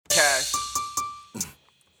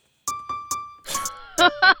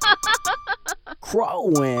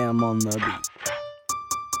Crow-am on the beat.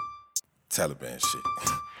 Taliban shit.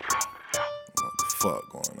 What the fuck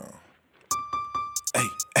going on? Hey.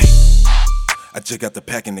 I just got the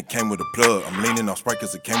pack and it came with a plug. I'm leaning on Sprite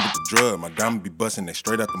cause it came with the drug. My diamond be bustin' it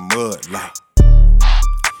straight out the mud. Like,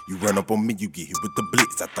 you run up on me, you get hit with the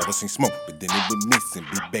blitz. I thought I seen smoke, but then it went missing.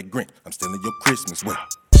 Big bad grin, I'm stealing your Christmas. Wait,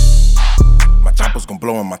 my chopper's gon'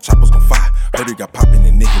 blow and my chopper's gon' fire. Heard it got poppin'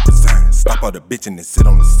 and nigga resign. Stop all the bitchin' and sit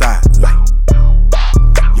on the side. Like,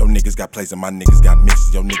 yo niggas got plays and my niggas got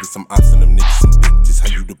misses. Yo niggas some ops and them niggas some bitches. How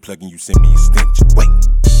you the plug and you send me extension? Wait,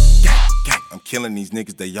 gang, I'm killing these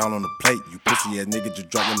niggas, they all on the plate. You pussy ass nigga, just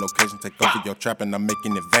drop your location, take over your trap and I'm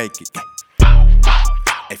making it vacant.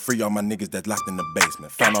 Hey, free all my niggas that's locked in the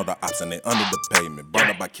basement. Found all the ops and they under the pavement. Brought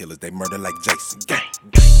up by killers, they murder like Jason. Gang.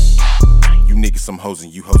 You niggas some hoes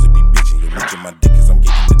and you hoes be bitchin'. You reaching my dick cause I'm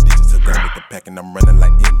getting the digits. I'm done with the pack and I'm running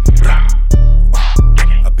like Indy.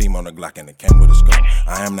 A beam on the Glock and it came with a scope.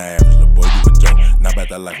 I am the average, little boy, you a joke. Not about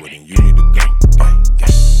that life, well then you need to go.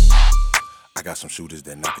 Gang. I got some shooters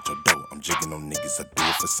that knock at your door. I'm jigging on niggas, I do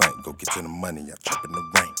it for Saint. Go get to the money, I trap in the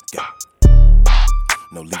rain. Yeah.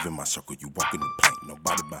 No leaving my circle, you walking the plank.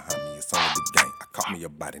 Nobody behind me, it's only the gang. I caught me a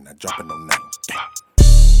body, not dropping no names. Yeah.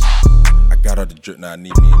 I got all the drip, now I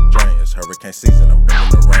need me a drain. It's hurricane season, I'm bringing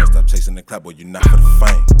the rain. Stop chasing the clout, boy, you not for the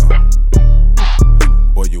fame.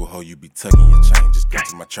 Boy, you a hoe, you be tugging your chain. Just get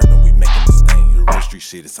to my trap and we making a stain. The real street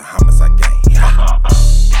shit, it's a homicide gang. Yeah.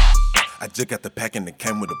 I just got the pack and it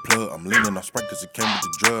came with a plug. I'm leaning on Sprite cause it came with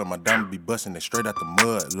the drug. My diamond be bustin' it straight out the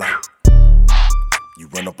mud. Like, you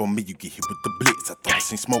run up on me, you get hit with the blitz. I thought I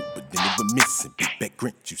seen smoke, but then it went missing. Big back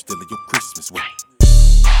Grinch, you stealing your Christmas. Wait,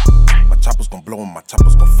 my chopper's gon' blow and my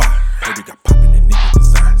chopper's gon' fire. Heard it got poppin' and nigga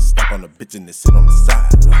resign. Stop on the bitch and then sit on the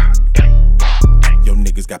side. Like, yo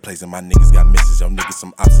niggas got plays and my niggas got misses. Yo niggas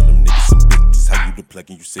some ops and them niggas some bitches. How you the plug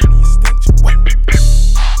and you send me extension? Wait,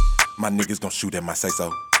 my niggas gon' shoot at my say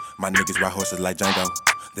so. My niggas ride horses like Django.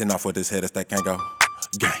 Then off with his head, it's that Kango.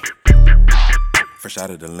 Gang. Fresh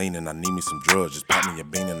out of the lean and I need me some drugs. Just pop me a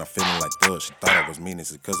bean and I'm feeling like thug. She thought I was mean,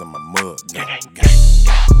 it's cause of my mug. Gang.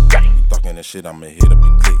 You talking that shit, I'ma hit up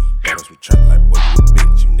the click. You thought us with trap like boy, you a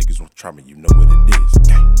bitch. You niggas won't try me, you know what it is.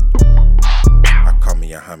 Gang. I call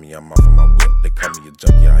me a homie, I'm off of my whip. They call me a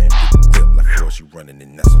junkie, I am with the clip. Like girl, she running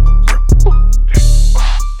and that's what the rip.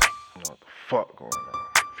 You know what the fuck going on?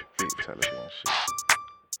 Big television shit.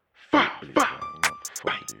 Fuck. You know what the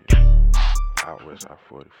fuck it is. Out west, out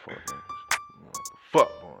 44 minutes. You know what the fuck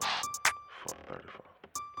going on?